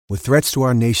With threats to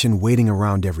our nation waiting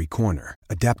around every corner,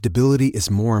 adaptability is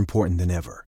more important than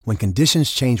ever. When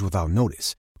conditions change without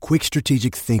notice, quick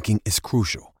strategic thinking is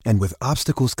crucial. And with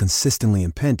obstacles consistently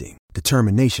impending,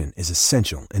 determination is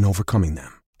essential in overcoming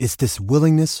them. It's this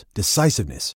willingness,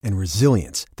 decisiveness, and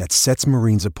resilience that sets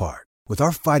Marines apart. With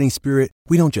our fighting spirit,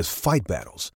 we don't just fight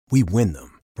battles, we win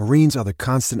them. Marines are the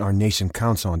constant our nation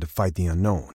counts on to fight the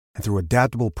unknown. And through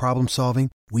adaptable problem solving,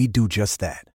 we do just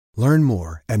that. Learn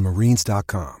more at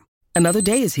marines.com. Another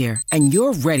day is here, and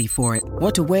you're ready for it.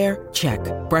 What to wear? Check.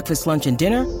 Breakfast, lunch, and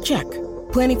dinner? Check.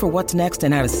 Planning for what's next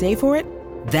and how to save for it?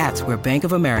 That's where Bank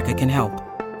of America can help.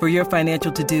 For your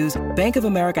financial to-dos, Bank of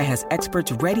America has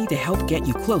experts ready to help get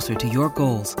you closer to your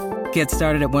goals. Get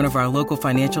started at one of our local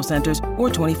financial centers or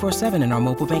 24/7 in our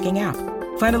mobile banking app.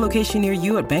 Find a location near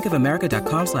you at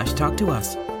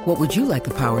bankofamerica.com/talktous. What would you like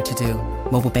the power to do?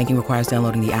 Mobile banking requires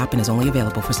downloading the app and is only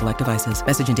available for select devices.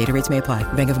 Message and data rates may apply.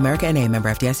 Bank of America N.A., member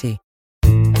FDIC.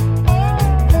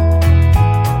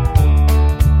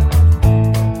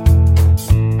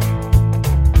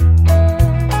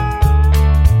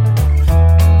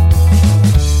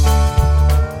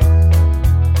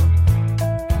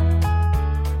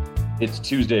 It's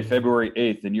Tuesday, February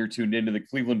 8th, and you're tuned into the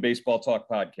Cleveland Baseball Talk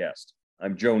podcast.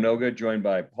 I'm Joe Noga, joined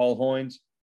by Paul Hoynes.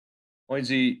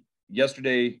 Hoynesy,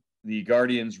 yesterday, the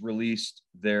Guardians released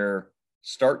their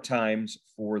start times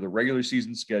for the regular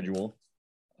season schedule,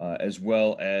 as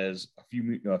well as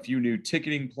a few new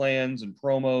ticketing plans and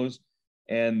promos,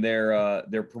 and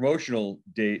their promotional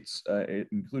dates,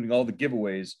 including all the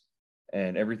giveaways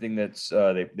and everything that's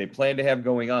they plan to have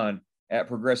going on at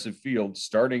Progressive Field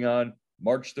starting on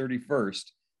March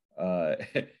 31st.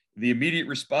 The immediate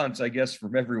response, I guess,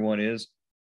 from everyone is,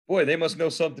 boy, they must know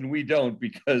something we don't,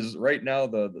 because right now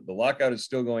the lockout is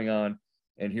still going on.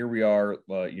 And here we are,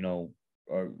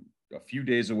 a few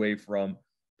days away from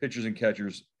pitchers and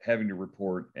catchers having to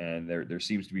report, and there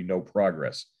seems to be no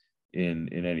progress in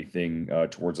anything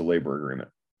towards a labor agreement.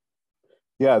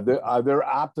 Yeah, they're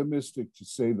optimistic, to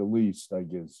say the least, I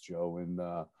guess, Joe. And,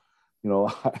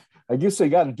 I guess they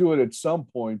got to do it at some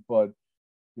point, but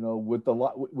with the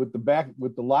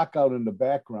lockout in the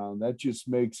background, that just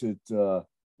makes it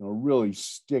really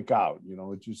stick out.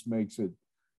 It just makes it,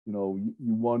 you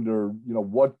wonder,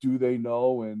 what do they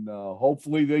know? And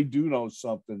hopefully they do know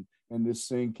something, and this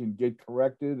thing can get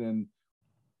corrected and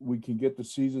we can get the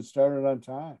season started on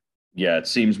time. Yeah, it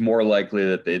seems more likely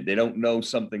that they don't know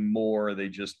something more. They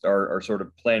just are sort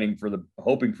of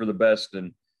hoping for the best,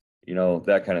 and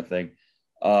that kind of thing.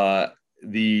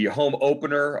 The home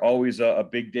opener, always a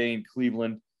big day in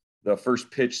Cleveland. The first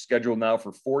pitch scheduled now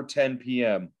for 4:10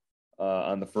 p.m.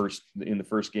 In the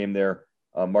first game there,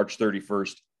 March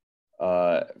 31st,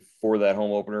 for that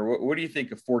home opener. What do you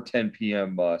think of 4:10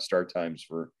 p.m. Start times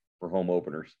for home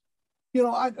openers?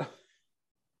 I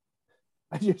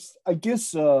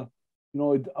guess a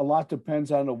lot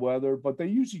depends on the weather, but they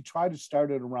usually try to start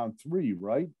at around 3,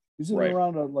 right? Isn't it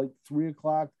around 3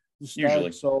 o'clock to start?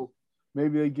 Usually. So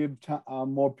maybe they give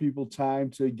more people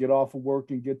time to get off of work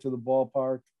and get to the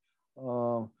ballpark.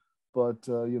 But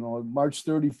March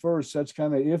 31st, that's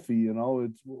kind of iffy,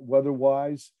 it's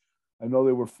weather-wise. I know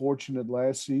they were fortunate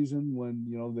last season when,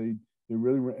 they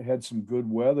really had some good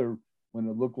weather when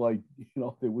it looked like,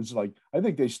 it was like, I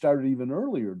think they started even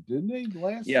earlier, didn't they,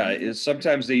 last season?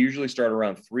 Sometimes they usually start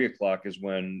around 3 o'clock is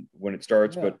when it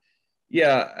starts. Yeah. But,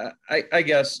 yeah, I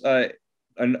guess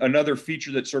another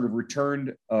feature that sort of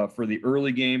returned for the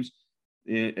early games,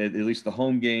 at least the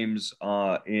home games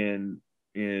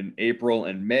in April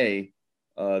and May,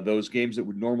 those games that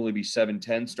would normally be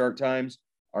 7:10 start times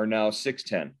are now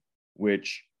 6:10,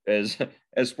 which as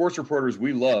sports reporters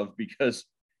we love, because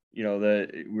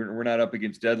we're not up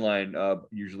against deadline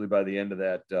usually by the end of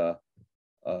that the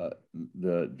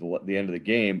end of the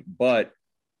game. But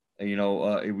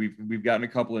we've gotten a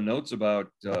couple of notes about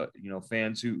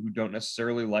fans who don't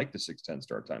necessarily like the 6:10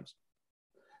 start times.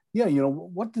 Yeah,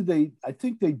 what did they? I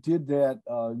think they did that.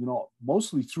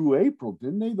 Mostly through April,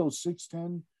 didn't they? Those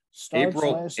 6:10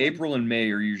 starts. April and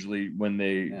May are usually when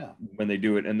they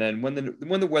do it, and then when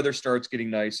the weather starts getting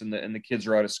nice and the kids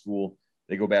are out of school,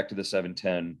 they go back to the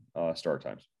 7:10 start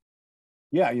times.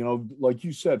 Yeah, like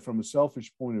you said, from a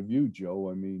selfish point of view, Joe.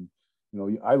 I mean,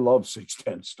 I love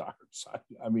 6:10 starts.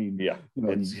 I mean, yeah,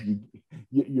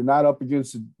 you're not up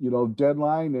against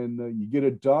deadline, and you get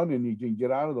it done, and you can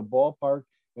get out of the ballpark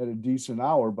at a decent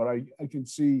hour. But I can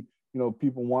see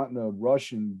people wanting to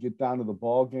rush and get down to the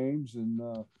ball games, and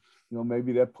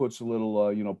maybe that puts a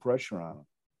little pressure on them.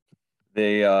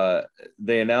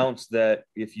 They announced that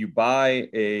if you buy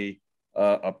a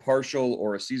partial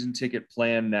or a season ticket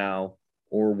plan now,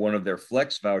 or one of their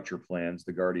flex voucher plans,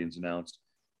 the Guardians announced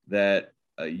that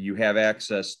you have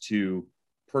access to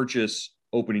purchase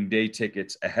opening day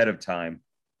tickets ahead of time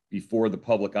before the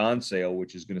public on sale,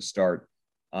 which is going to start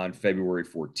on February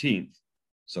 14th.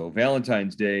 So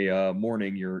Valentine's Day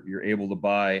morning, you're able to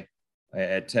buy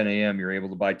at 10 a.m. You're able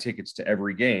to buy tickets to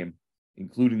every game,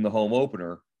 including the home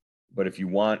opener. But if you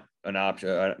want an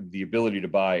option, the ability to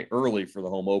buy early for the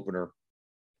home opener,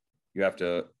 you have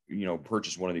to,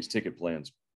 purchase one of these ticket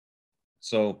plans.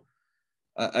 So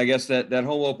I guess that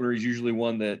home opener is usually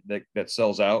one that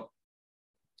sells out.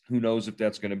 Who knows if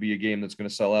that's going to be a game that's going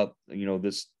to sell out,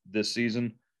 this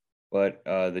season. But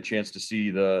the chance to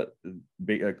see the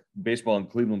baseball in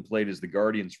Cleveland played as the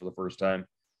Guardians for the first time,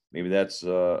 maybe that's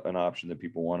an option that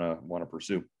people want to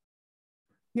pursue.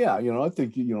 Yeah, I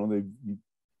think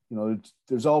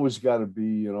there's always got to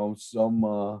be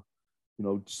some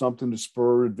something to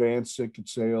spur advanced ticket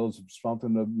sales,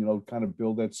 something to kind of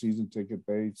build that season ticket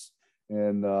base,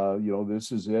 and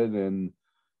this is it, and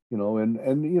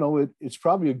it's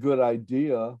probably a good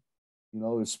idea.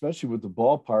 Especially with the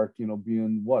ballpark,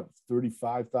 being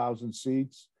 35,000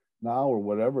 seats now or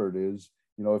whatever it is,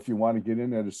 if you want to get in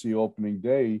there to see opening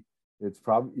day, it's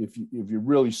probably, if you're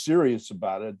really serious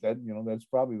about it, that, that's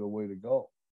probably the way to go.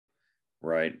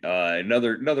 Right.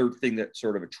 Another thing that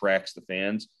sort of attracts the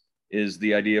fans is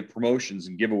the idea of promotions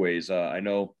and giveaways. I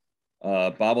know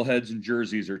bobbleheads and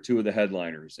jerseys are two of the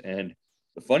headliners. And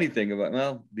the funny thing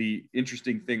the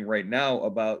interesting thing right now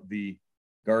about the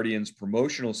Guardians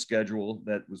promotional schedule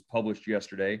that was published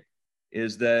yesterday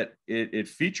is that it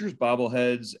features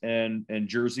bobbleheads and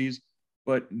jerseys,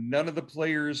 but none of the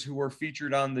players who are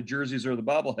featured on the jerseys or the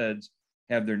bobbleheads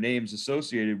have their names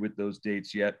associated with those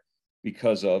dates yet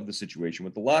because of the situation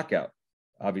with the lockout.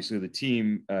 Obviously, the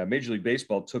team, Major League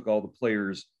Baseball, took all the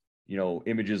players,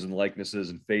 images and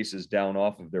likenesses and faces down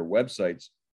off of their websites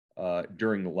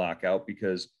during the lockout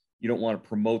because you don't want to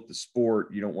promote the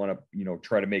sport. You don't want to,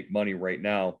 try to make money right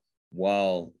now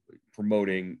while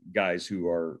promoting guys who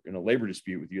are in a labor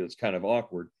dispute with you. That's kind of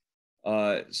awkward.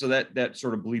 So that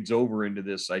sort of bleeds over into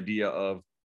this idea of,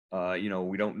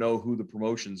 we don't know who the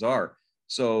promotions are.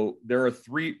 So there are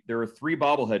three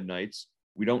bobblehead nights.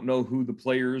 We don't know who the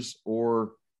players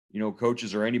or,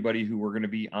 coaches or anybody who are going to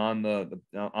be on the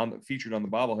featured on the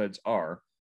bobbleheads are.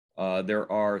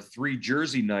 There are 3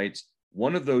 jersey nights.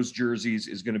 One of those jerseys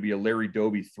is going to be a Larry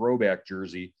Doby throwback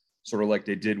jersey, sort of like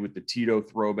they did with the Tito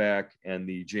throwback and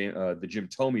the Jim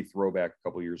Thome throwback a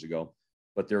couple years ago.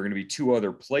 But there are going to be 2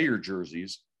 other player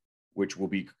jerseys, which will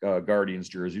be Guardians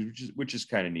jerseys, which is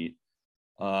kind of neat.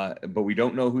 But we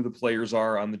don't know who the players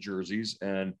are on the jerseys.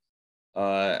 And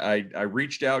I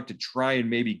reached out to try and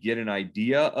maybe get an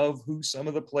idea of who some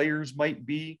of the players might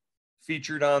be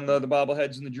featured on the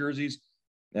bobbleheads and the jerseys.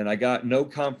 And I got no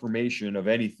confirmation of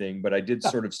anything, but I did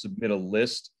sort of submit a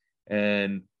list.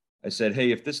 And I said,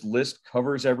 hey, if this list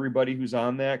covers everybody who's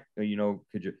on that, could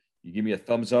you give me a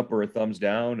thumbs up or a thumbs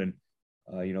down? And,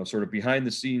 sort of behind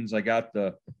the scenes, I got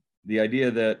the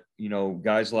idea that,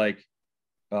 guys like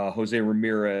Jose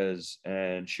Ramirez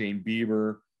and Shane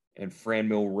Bieber and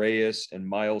Franmil Reyes and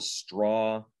Miles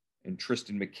Straw and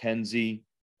Tristan McKenzie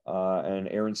and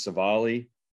Aaron Savali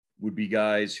would be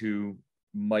guys who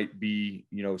might be,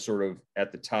 sort of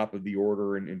at the top of the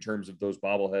order in terms of those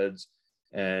bobbleheads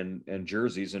and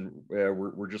jerseys. And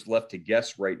we're just left to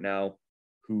guess right now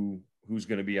who's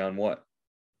going to be on what.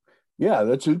 Yeah,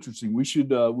 that's interesting. We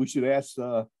should ask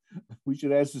the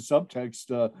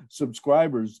subtext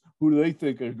subscribers who do they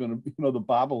think are going to be, the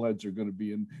bobbleheads are going to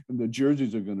be and the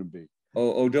jerseys are going to be.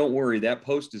 Oh, don't worry. That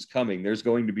post is coming. There's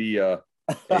going to be a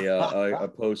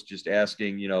post just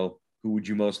asking, who would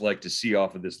you most like to see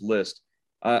off of this list?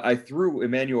 I threw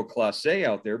Emmanuel Clase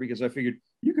out there because I figured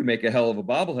you could make a hell of a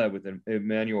bobblehead with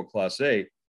Emmanuel Clase,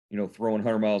 throwing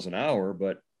 100 miles an hour.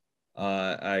 But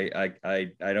I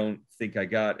don't think I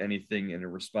got anything in a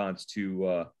response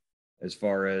to as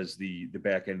far as the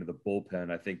back end of the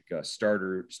bullpen. I think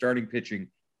starting pitching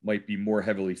might be more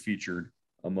heavily featured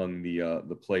among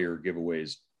the player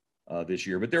giveaways this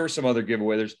year. But there were some other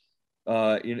giveaways.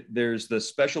 There's the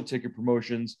special ticket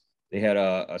promotions. They had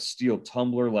a steel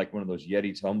tumbler, like one of those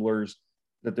Yeti tumblers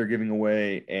that they're giving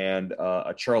away, and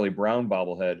a Charlie Brown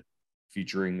bobblehead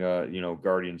featuring,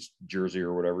 Guardians jersey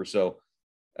or whatever. So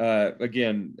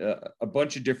again, a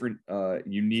bunch of different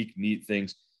unique, neat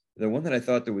things. The one that I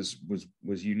thought that was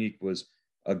unique was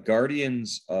a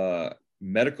Guardians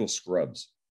medical scrubs.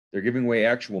 They're giving away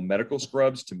actual medical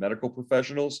scrubs to medical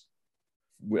professionals,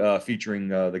 featuring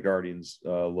the Guardians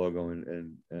logo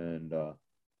and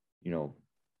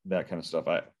that kind of stuff.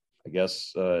 I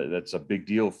guess that's a big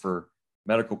deal for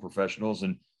medical professionals.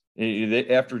 And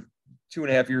After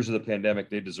 2.5 years of the pandemic,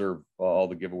 they deserve all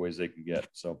the giveaways they can get.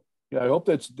 So yeah, I hope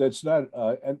that's not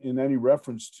in any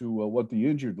reference to what the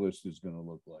injured list is going to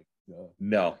look like.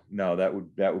 No, that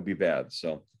would be bad.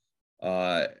 So,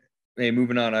 hey,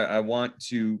 moving on. I want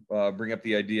to bring up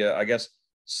the idea. I guess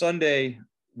Sunday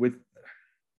was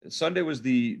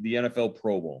the NFL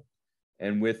Pro Bowl,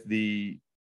 and with the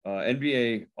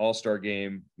NBA All-Star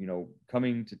Game,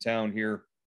 coming to town here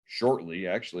shortly,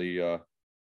 actually a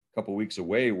couple weeks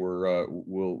away, where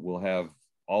we'll have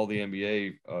all the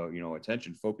NBA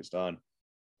attention focused on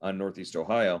Northeast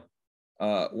Ohio.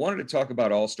 Wanted to talk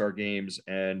about All-Star games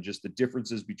and just the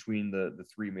differences between the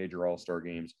three major All-Star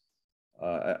games.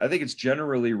 I think it's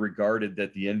generally regarded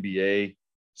that the NBA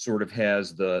sort of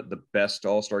has the best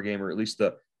All-Star game, or at least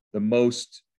the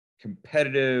most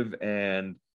competitive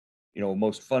and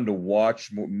most fun to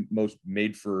watch, most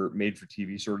made for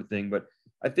TV sort of thing. But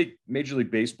I think Major League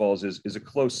Baseball is a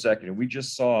close second. And we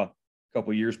just saw a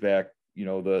couple of years back,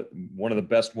 one of the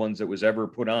best ones that was ever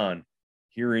put on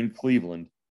here in Cleveland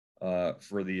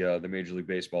for the Major League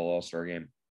Baseball All-Star game.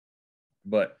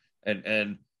 But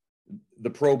and the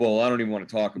Pro Bowl, I don't even want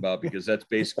to talk about, because that's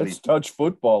basically that's touch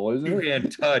football, isn't it?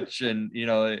 Two-hand touch, and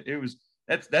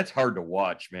that's hard to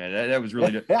watch, man. That was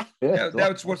really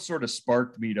that's what sort of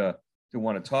sparked me to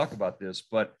want to talk about this.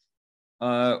 But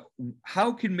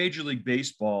how can Major League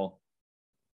Baseball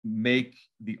make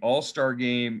the All-Star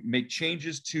game, make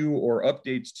changes to or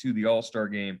updates to the All-Star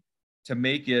game to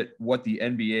make it what the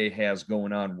NBA has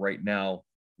going on right now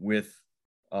with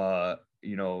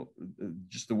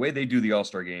just the way they do the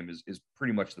All-Star game is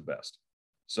pretty much the best.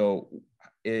 So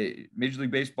Major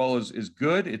League Baseball is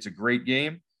good. It's a great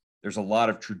game. There's a lot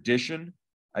of tradition.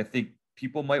 I think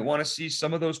people might want to see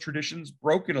some of those traditions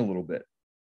broken a little bit.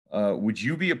 Would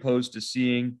you be opposed to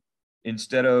seeing,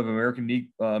 instead of American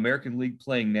League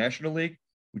playing National League,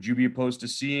 would you be opposed to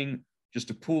seeing just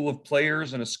a pool of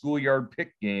players in a schoolyard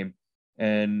pick game,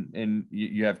 and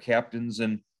you have captains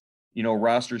and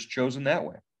rosters chosen that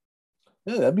way?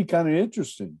 Yeah, that'd be kind of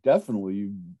interesting. Definitely,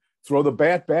 you throw the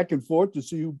bat back and forth to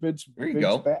see who picks. There you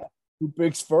go. Who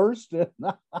picks first? Do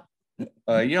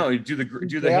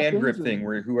the hand grip thing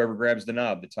where whoever grabs the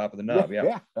knob, the top of the knob.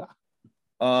 Yeah.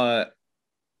 I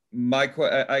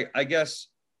guess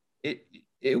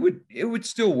it would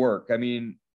still work. I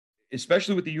mean,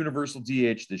 especially with the universal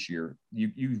DH this year,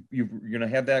 you're going to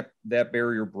have that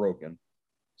barrier broken.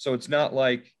 So it's not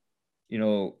like,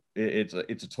 it's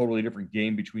a totally different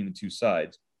game between the two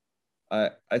sides.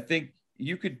 I think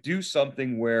you could do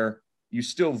something where you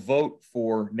still vote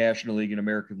for National League and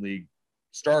American League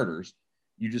starters.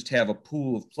 You just have a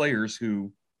pool of players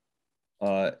who,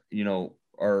 are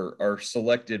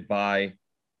selected by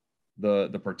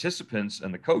the participants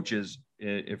and the coaches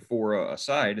for a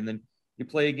side, and then you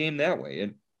play a game that way.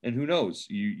 And who knows,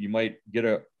 you might get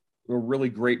a really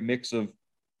great mix of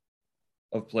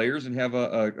players and have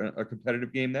a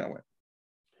competitive game that way.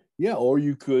 Yeah, or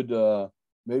you could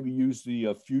maybe use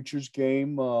the futures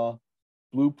game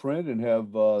blueprint and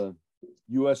have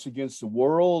U.S. against the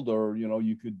world, or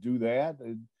you could do that.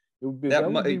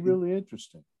 That would be really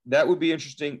interesting. That would be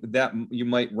interesting. That you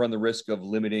might run the risk of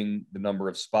limiting the number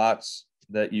of spots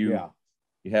that you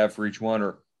have for each one,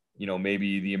 or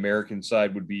maybe the American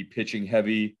side would be pitching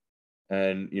heavy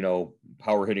and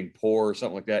power hitting poor or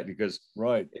something like that, because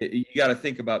you got to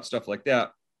think about stuff like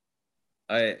that.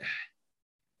 The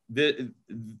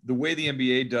way the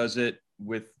NBA does it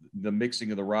with the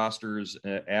mixing of the rosters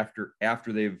after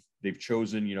they've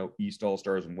chosen East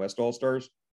All-Stars and West All-Stars,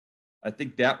 I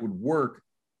think that would work,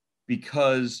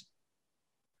 because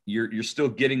you're still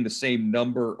getting the same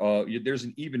number of there's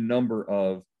an even number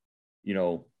of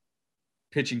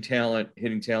pitching talent,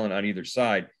 hitting talent on either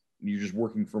side. And you're just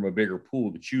working from a bigger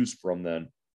pool to choose from then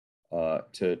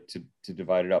to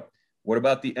divide it up. What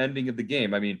about the ending of the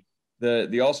game? I mean,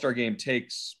 the All-Star game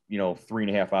takes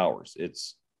 3.5 hours.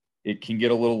 It can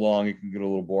get a little long, it can get a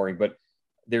little boring, but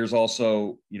there's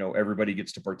also everybody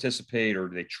gets to participate, or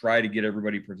they try to get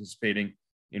everybody participating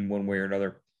in one way or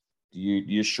another. Do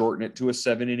you shorten it to a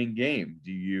 7-inning game?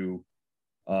 Do you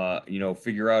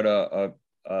figure out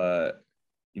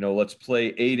let's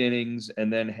play 8 innings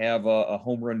and then have a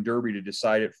home run derby to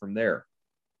decide it from there?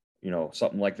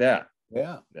 Something like that.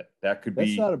 Yeah, that could be.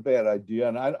 That's not a bad idea,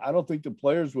 and I don't think the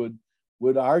players would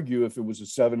argue if it was a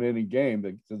 7-inning game,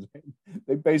 because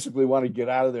they basically want to get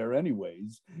out of there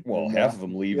anyways. Well, half of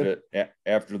them leave it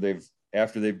after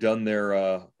they've done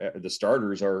their the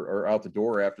starters are out the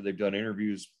door after they've done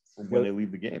interviews from when they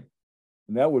leave the game.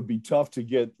 And that would be tough to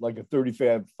get like a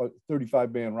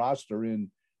 35 man roster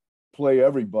in, play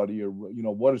everybody, or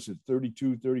what is it,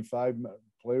 32, 35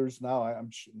 players now? I'm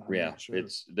not sure.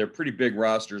 They're pretty big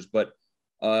rosters, but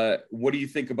what do you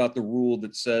think about the rule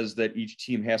that says that each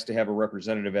team has to have a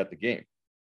representative at the game?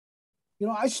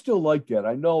 I still like that.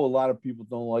 I know a lot of people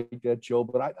don't like that, Joe,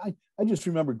 but I just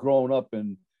remember growing up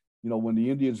and, when the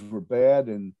Indians were bad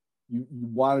and you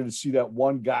wanted to see that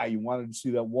one guy, you wanted to see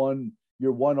that one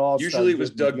all-star. Usually it was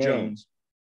Doug Jones.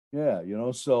 Yeah,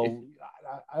 so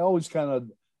I always kind of,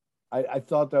 I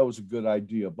thought that was a good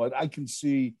idea, but I can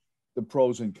see the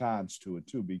pros and cons to it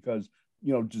too, because,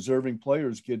 deserving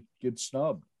players get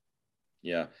snubbed.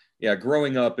 Yeah.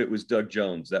 Growing up, it was Doug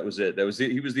Jones. That was it.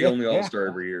 He was the only all-star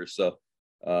every year. So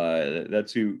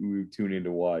that's who we tune in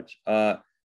to watch. I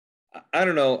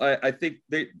don't know. I think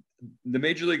the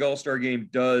Major League All-Star Game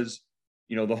does,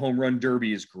 the home run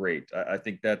derby is great. I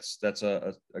think that's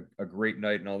a great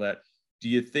night and all that. Do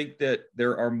you think that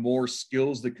there are more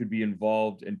skills that could be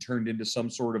involved and turned into some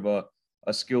sort of a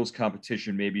skills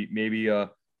competition? Maybe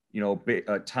a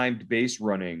timed base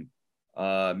running,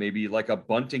 maybe like a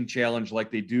bunting challenge like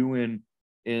they do in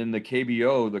the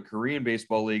KBO, the Korean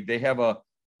Baseball League. They have a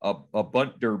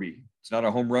bunt derby. It's not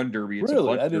a home run derby. It's really? A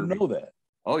bunt I didn't derby. know that.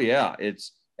 Oh yeah.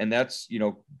 That's,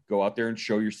 go out there and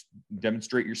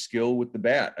demonstrate your skill with the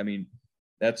bat. I mean,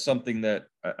 that's something that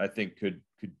I think could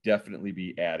definitely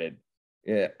be added.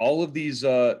 All of these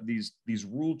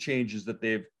rule changes that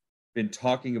they've been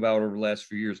talking about over the last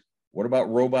few years. What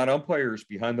about robot umpires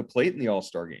behind the plate in the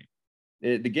All-Star game?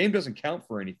 The game doesn't count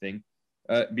for anything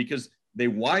because they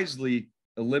wisely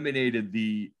eliminated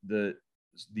the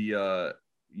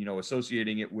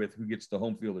associating it with who gets the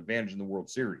home field advantage in the World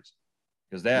Series,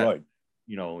 because that right.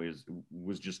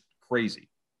 Was just crazy.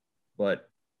 But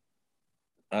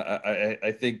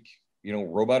I think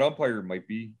robot umpire might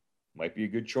be a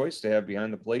good choice to have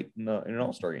behind the plate in an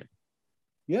All-Star game.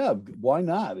 Yeah, why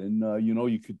not? And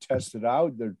you could test it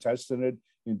out. They're testing it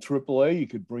in AAA. You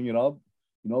could bring it up,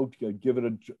 give it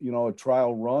a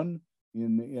trial run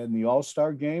in the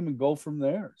All-Star game and go from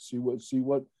there. See what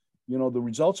the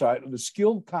results are. The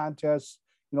skill contests,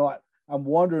 I'm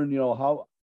wondering, how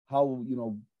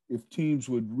if teams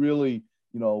would really,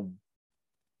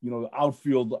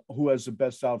 outfield, who has the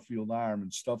best outfield arm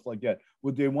and stuff like that.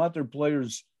 Would they want their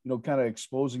players, kind of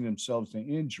exposing themselves to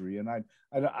injury? And I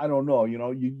don't know,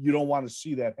 you don't want to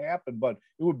see that happen, but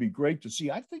it would be great to see.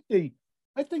 I think they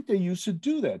used to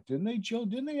do that, didn't they, Joe?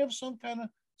 Didn't they have some kind of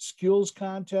skills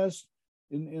contest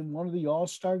in one of the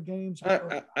All-Star games?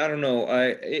 I don't know.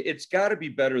 It's got to be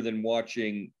better than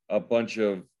watching a bunch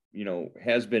of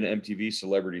has-been MTV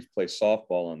celebrities play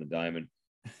softball on the diamond,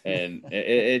 and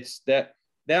it's that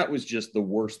was just the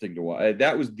worst thing to watch.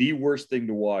 That was the worst thing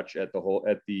to watch at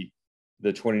the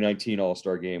 2019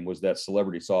 All-Star game, was that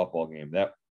celebrity softball game.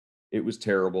 That it was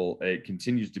terrible. It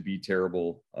continues to be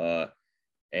terrible,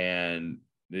 and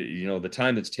the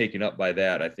time that's taken up by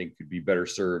that, I think, could be better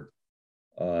served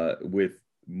with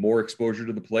more exposure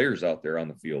to the players out there on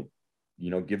the field.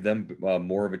 Give them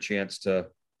more of a chance to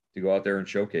go out there and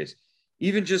showcase.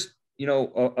 Even just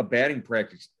a batting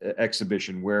practice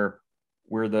exhibition where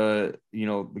the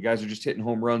the guys are just hitting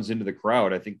home runs into the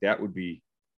crowd. I think that would be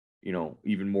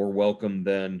even more welcome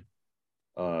than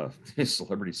a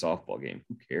celebrity softball game.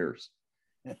 Who cares?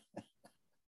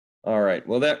 All right.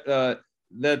 Well,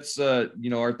 that's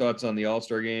our thoughts on the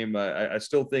All-Star game. I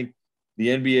still think the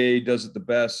NBA does it the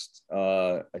best.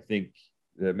 I think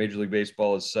Major League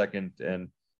Baseball is second, and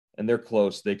they're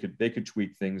close. They could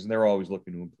tweak things, and they're always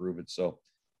looking to improve it. So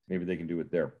maybe they can do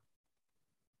it there.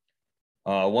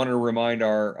 I wanted to remind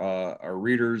our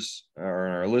readers or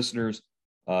our listeners,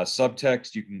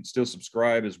 Subtext, you can still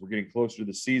subscribe as we're getting closer to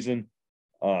the season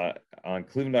on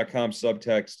Cleveland.com.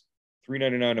 Subtext,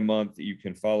 $3.99 a month. You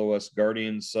can follow us.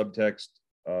 Guardians Subtext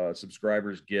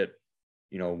subscribers get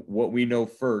what we know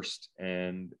first,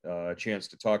 and a chance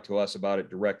to talk to us about it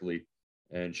directly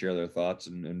and share their thoughts,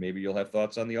 and maybe you'll have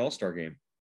thoughts on the All-Star game.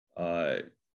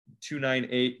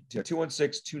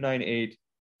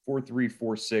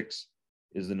 216-298-4346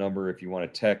 is the number if you want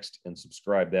to text and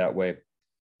subscribe that way.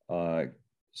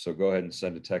 So go ahead and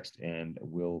send a text, and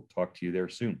we'll talk to you there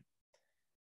soon.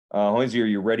 Hoynesy, are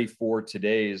you ready for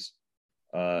today's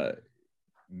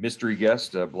mystery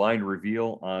guest, blind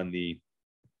reveal on the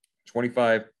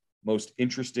 25 most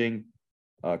interesting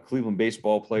Cleveland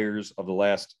baseball players of the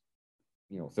last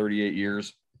 38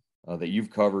 years that you've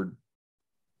covered?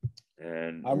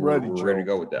 And I'm ready. We're ready to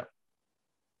go with that.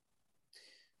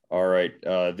 All right.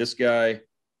 This guy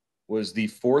was the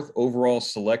 4th overall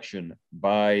selection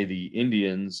by the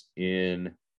Indians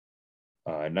in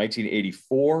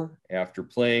 1984 after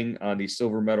playing on the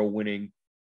silver medal winning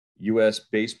U.S.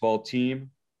 baseball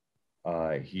team.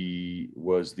 He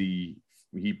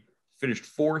finished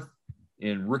fourth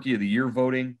in Rookie of the Year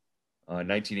voting,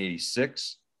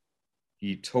 1986.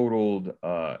 He totaled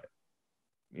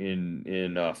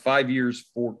in 5 years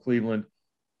for Cleveland.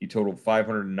 He totaled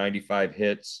 595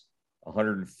 hits,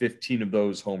 115 of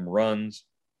those home runs,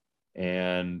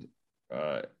 and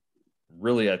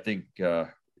really, I think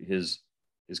his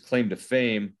claim to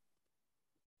fame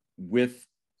with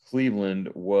Cleveland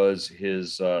was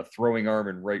his throwing arm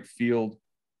in right field.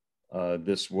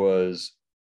 This was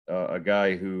a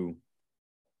guy who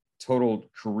totaled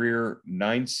career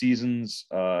 9 seasons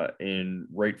in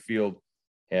right field,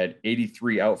 had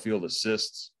 83 outfield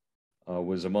assists,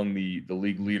 was among the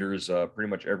league leaders pretty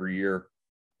much every year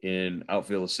in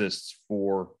outfield assists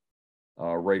for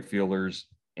right fielders.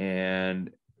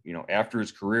 And, after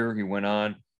his career,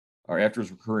 after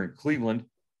his career in Cleveland,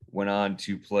 went on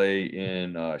to play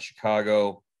in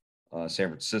Chicago, San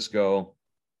Francisco,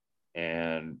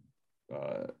 and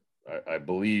I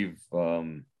believe,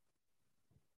 was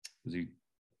he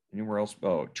anywhere else?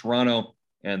 Oh, Toronto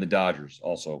and the Dodgers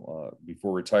also,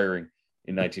 before retiring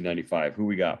in 1995. Who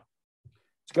we got?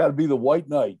 It's got to be the White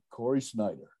Knight, Corey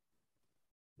Snyder.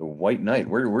 The White Knight.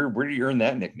 Where did he earn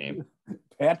that nickname?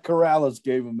 Pat Corrales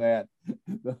gave him that.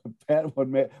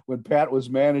 When Pat was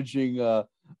managing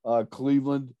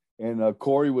Cleveland, and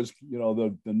Corey was,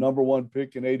 the number 1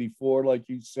 pick in '84, like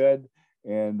you said,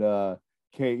 and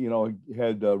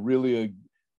had really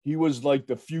he was like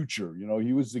the future.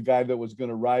 He was the guy that was going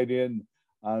to ride in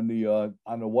on the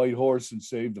white horse and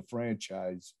save the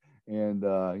franchise. And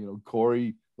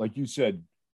Corey, like you said,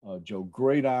 Joe,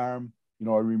 great arm.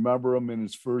 I remember him in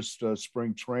his first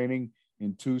spring training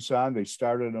in Tucson. They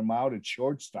started him out at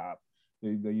shortstop.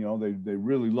 They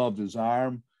really loved his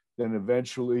arm. Then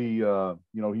eventually,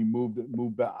 he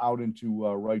moved out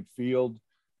into right field.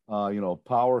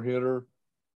 Power hitter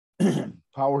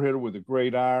with a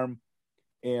great arm.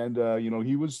 And,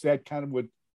 he was that kind of with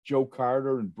Joe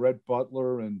Carter and Brett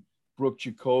Butler and Brooke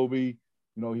Jacoby.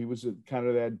 He was kind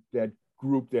of that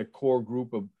group, that core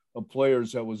group of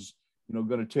players that was,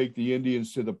 going to take the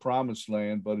Indians to the promised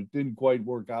land, but it didn't quite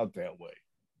work out that way.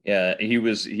 Yeah, he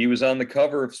was on the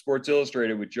cover of Sports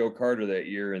Illustrated with Joe Carter that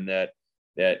year in that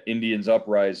Indians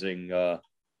uprising,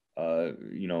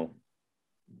 season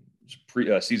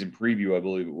preview, I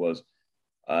believe it was.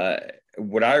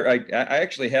 What I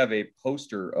actually have a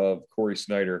poster of Corey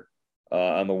Snyder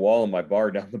on the wall in my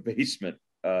bar down the basement.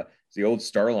 It's the old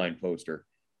Starline poster.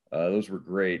 Those were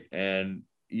great. And,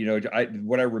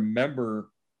 what I remember,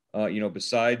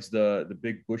 besides the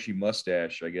big bushy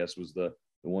mustache, I guess was the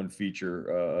one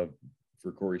feature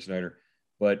for Corey Snyder,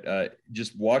 but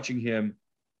just watching him,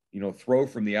 throw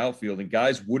from the outfield, and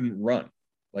guys wouldn't run.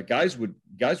 Like guys would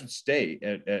stay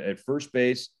at first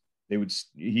base. He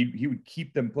would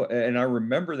keep them put. And I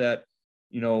remember that,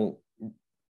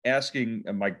 asking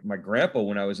my grandpa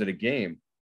when I was at a game,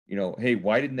 hey,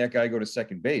 why didn't that guy go to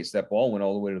second base? That ball went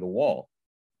all the way to the wall.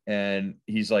 And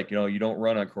he's like, you don't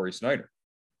run on Corey Snyder.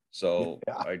 So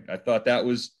yeah. I thought that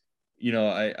was,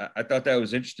 I thought that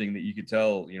was interesting that you could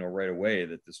tell, right away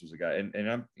that this was a guy.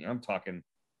 And I'm talking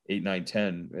 8, 9,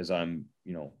 10 as I'm,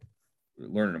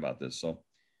 learning about this. So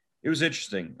it was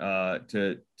interesting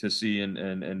to see and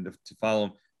to follow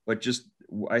him. But just,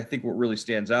 I think what really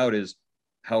stands out is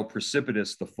how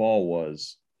precipitous the fall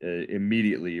was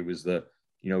immediately. It was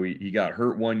he got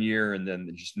hurt one year and then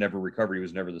just never recovered. He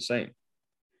was never the same.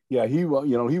 Yeah, he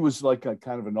was like a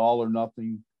kind of an all or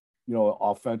nothing,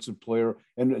 offensive player.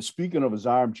 And speaking of his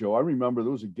arm, Joe, I remember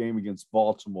there was a game against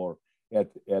Baltimore at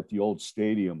the old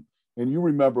stadium. And you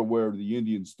remember where the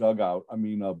Indians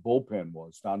bullpen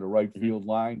was down the right field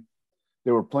line.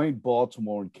 They were playing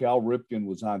Baltimore and Cal Ripken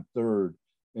was on third.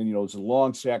 And, it was a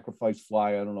long sacrifice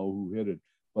fly. I don't know who hit it,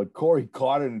 but Corey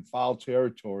caught it in foul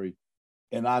territory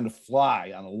and on the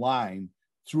fly, on a line,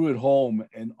 threw it home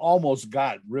and almost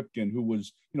got Ripken, who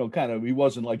was, he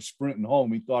wasn't like sprinting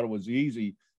home. He thought it was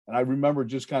easy. And I remember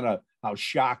just kind of how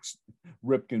shocked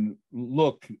Ripken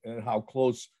looked and how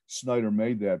close Snyder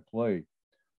made that play.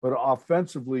 But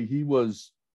offensively, he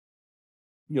was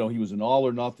an all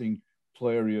or nothing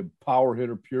player. He had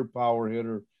pure power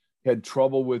hitter, had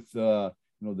trouble with, the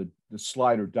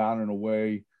slider down and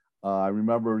away. I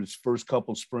remember his first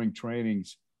couple spring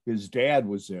trainings, his dad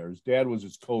was there. His dad was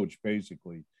his coach,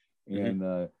 basically.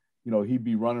 And, he'd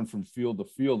be running from field to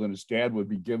field and his dad would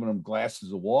be giving him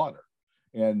glasses of water.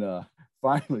 And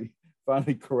finally,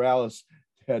 Corrales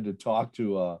had to talk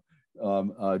to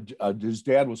his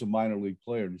dad was a minor league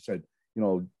player. And he said,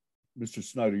 Mr.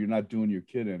 Snyder, you're not doing your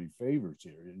kid any favors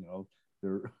here.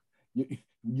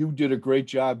 You did a great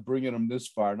job bringing him this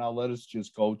far. Now let us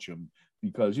just coach him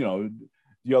because,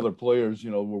 the other players,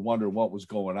 were wondering what was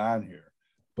going on here.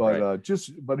 But Right.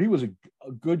 but he was a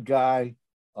good guy.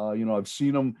 I've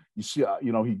seen him. You see,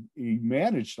 he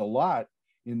managed a lot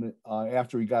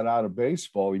after he got out of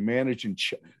baseball. He managed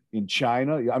in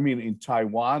China. I mean, in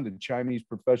Taiwan, the Chinese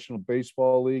Professional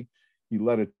Baseball League. He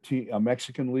led a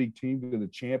Mexican league team to the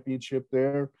championship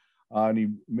there, and he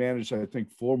managed, I think,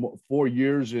 4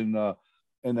 years in the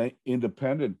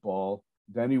independent ball.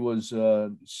 Then he was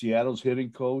Seattle's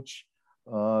hitting coach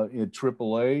in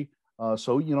AAA.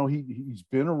 So he's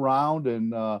been around,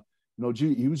 and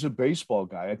he was a baseball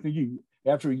guy. I think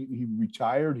after he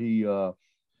retired, he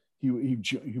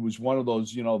was one of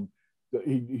those, he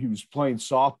was playing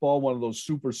softball, one of those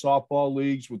super softball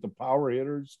leagues with the power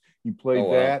hitters. He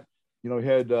played that. He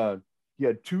had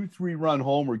 2 3-run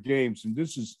homer games, and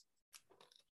this is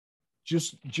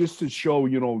just to show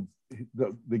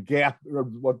the gap or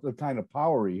what the kind of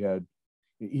power he had.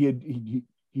 He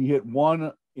hit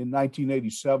one in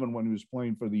 1987 when he was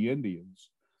playing for the Indians,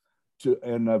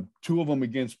 and 2 of them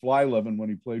against Blyleven when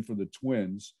he played for the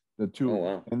Twins.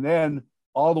 And then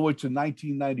all the way to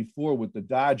 1994 with the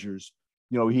Dodgers.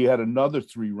 He had another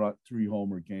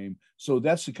 3-homer game. So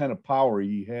that's the kind of power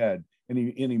he had. And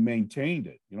he maintained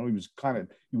it. He was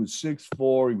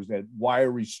 6'4". He was that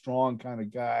wiry, strong kind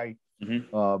of guy,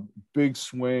 big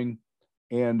swing.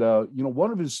 And,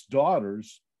 one of his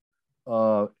daughters,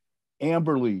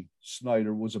 Amberly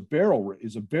Snyder, is a barrel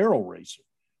racer,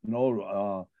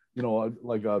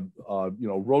 like a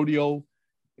rodeo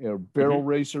barrel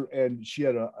racer. And she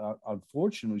had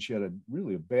unfortunately, she had a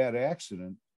bad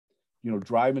accident,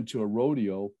 driving to a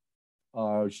rodeo.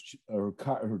 Her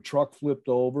truck flipped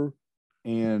over,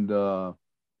 and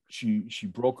she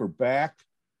broke her back.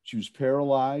 She was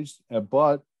paralyzed,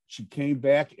 but she came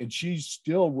back, and she's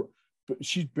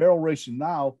barrel racing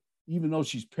now, even though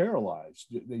she's paralyzed.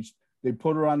 They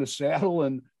put her on the saddle,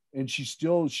 and she's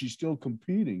still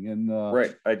competing. And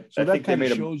right, I think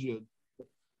that shows you.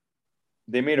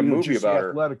 They made a movie about her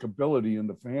athletic ability in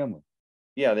the family.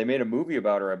 Yeah, they made a movie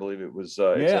about her. I believe it was.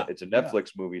 It's a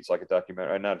Netflix movie. It's like a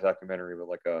documentary, not a documentary, but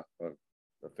like a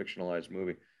fictionalized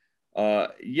movie.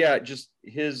 Just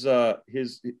his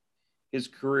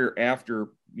career after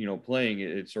playing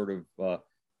it sort of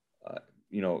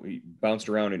he bounced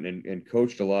around and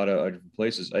coached a lot of different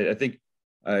places. I think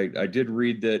I did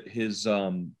read that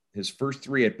his first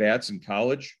 3 at bats in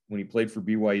college when he played for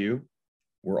BYU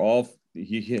were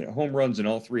he hit home runs in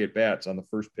all 3 at bats on the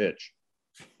first pitch.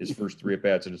 His first 3 at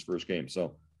bats in his first game.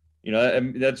 So,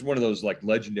 that's one of those like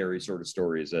legendary sort of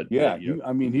stories that.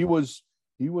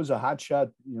 He was a hot shot.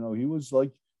 He was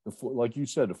like you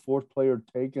said, the 4th player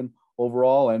taken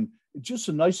overall, and just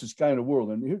the nicest guy in the world.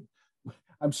 And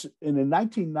in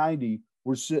 1990,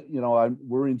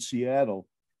 we're in Seattle,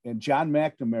 and John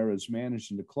McNamara is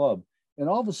managing the club, and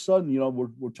all of a sudden,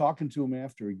 we're talking to him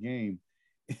after a game,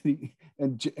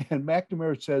 and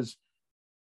McNamara says,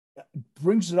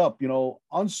 brings it up,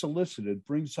 unsolicited,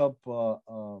 brings up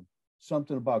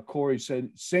something about Corey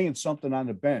saying something on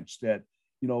the bench that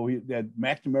that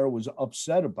McNamara was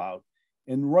upset about.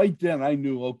 And right then I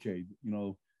knew, okay,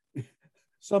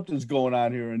 something's going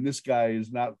on here. And this guy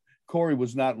Corey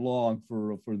was not long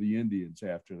for the Indians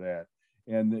after that.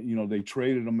 And, they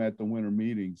traded him at the winter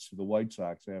meetings to the White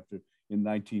Sox in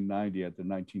 1990 at the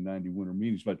 1990 winter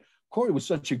meetings. But Corey was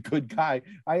such a good guy.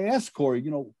 I asked Corey,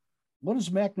 what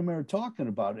is McNamara talking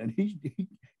about? And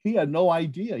he had no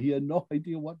idea. He had no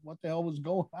idea what the hell was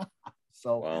going on.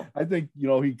 So wow. I think, it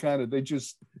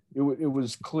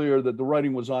was clear that the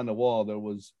writing was on the wall. That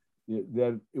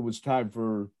it was time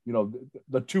for,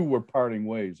 the 2 were parting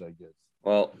ways, I guess.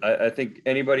 Well, I think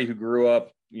anybody who grew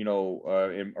up,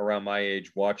 around my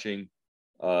age watching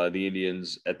the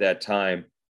Indians at that time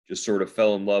just sort of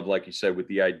fell in love, like you said, with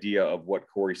the idea of what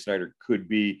Corey Snyder could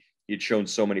be. He had shown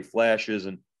so many flashes,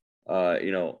 and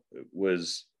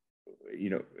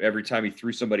every time he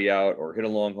threw somebody out or hit a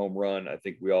long home run, I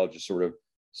think we all just sort of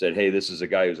said, hey, this is a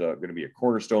guy who's going to be a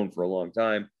cornerstone for a long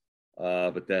time.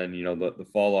 But then, the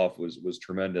fall off was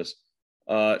tremendous.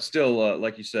 Still,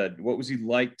 like you said, what was he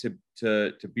like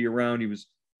to be around? He was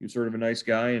sort of a nice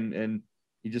guy, and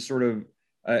he just sort of,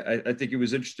 I think it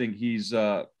was interesting. He's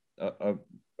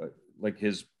like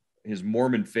his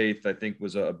Mormon faith, I think,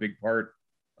 was a big part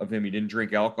of him. He didn't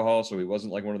drink alcohol, so he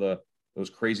wasn't like one of those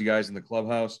crazy guys in the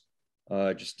clubhouse.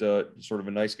 Just sort of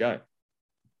a nice guy.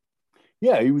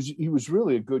 Yeah, he was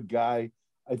really a good guy.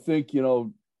 I think,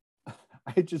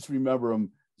 I just remember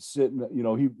him sitting,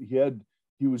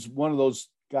 he was one of those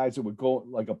guys that would go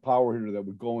like a power hitter that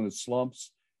would go into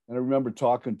slumps. And I remember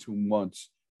talking to him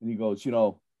once, and he goes,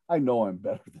 I know I'm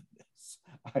better than this.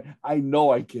 I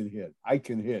know I can hit,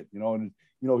 and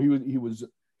he was,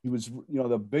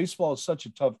 the baseball is such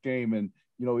a tough game, and,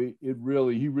 he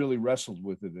really wrestled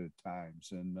with it at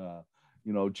times. And,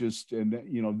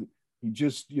 he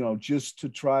just to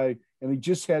try, and he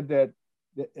just had that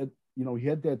he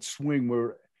had that swing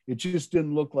where it just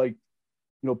didn't look like,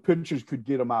 pitchers could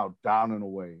get him out, down and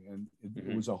away. And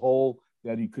it was a hole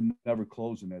that he could never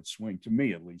close in that swing, to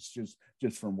me, at least,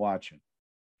 just from watching.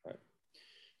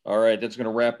 All right. That's going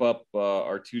to wrap up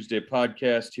our Tuesday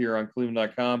podcast here on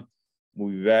Cleveland.com. We'll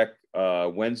be back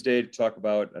Wednesday to talk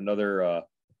about another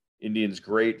Indians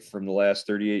great from the last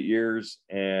 38 years,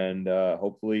 and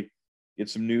hopefully get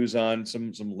some news on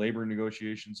some labor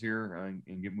negotiations here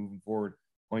and get moving forward.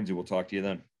 Hoynesy, we'll talk to you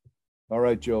then. All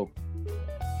right, Joe.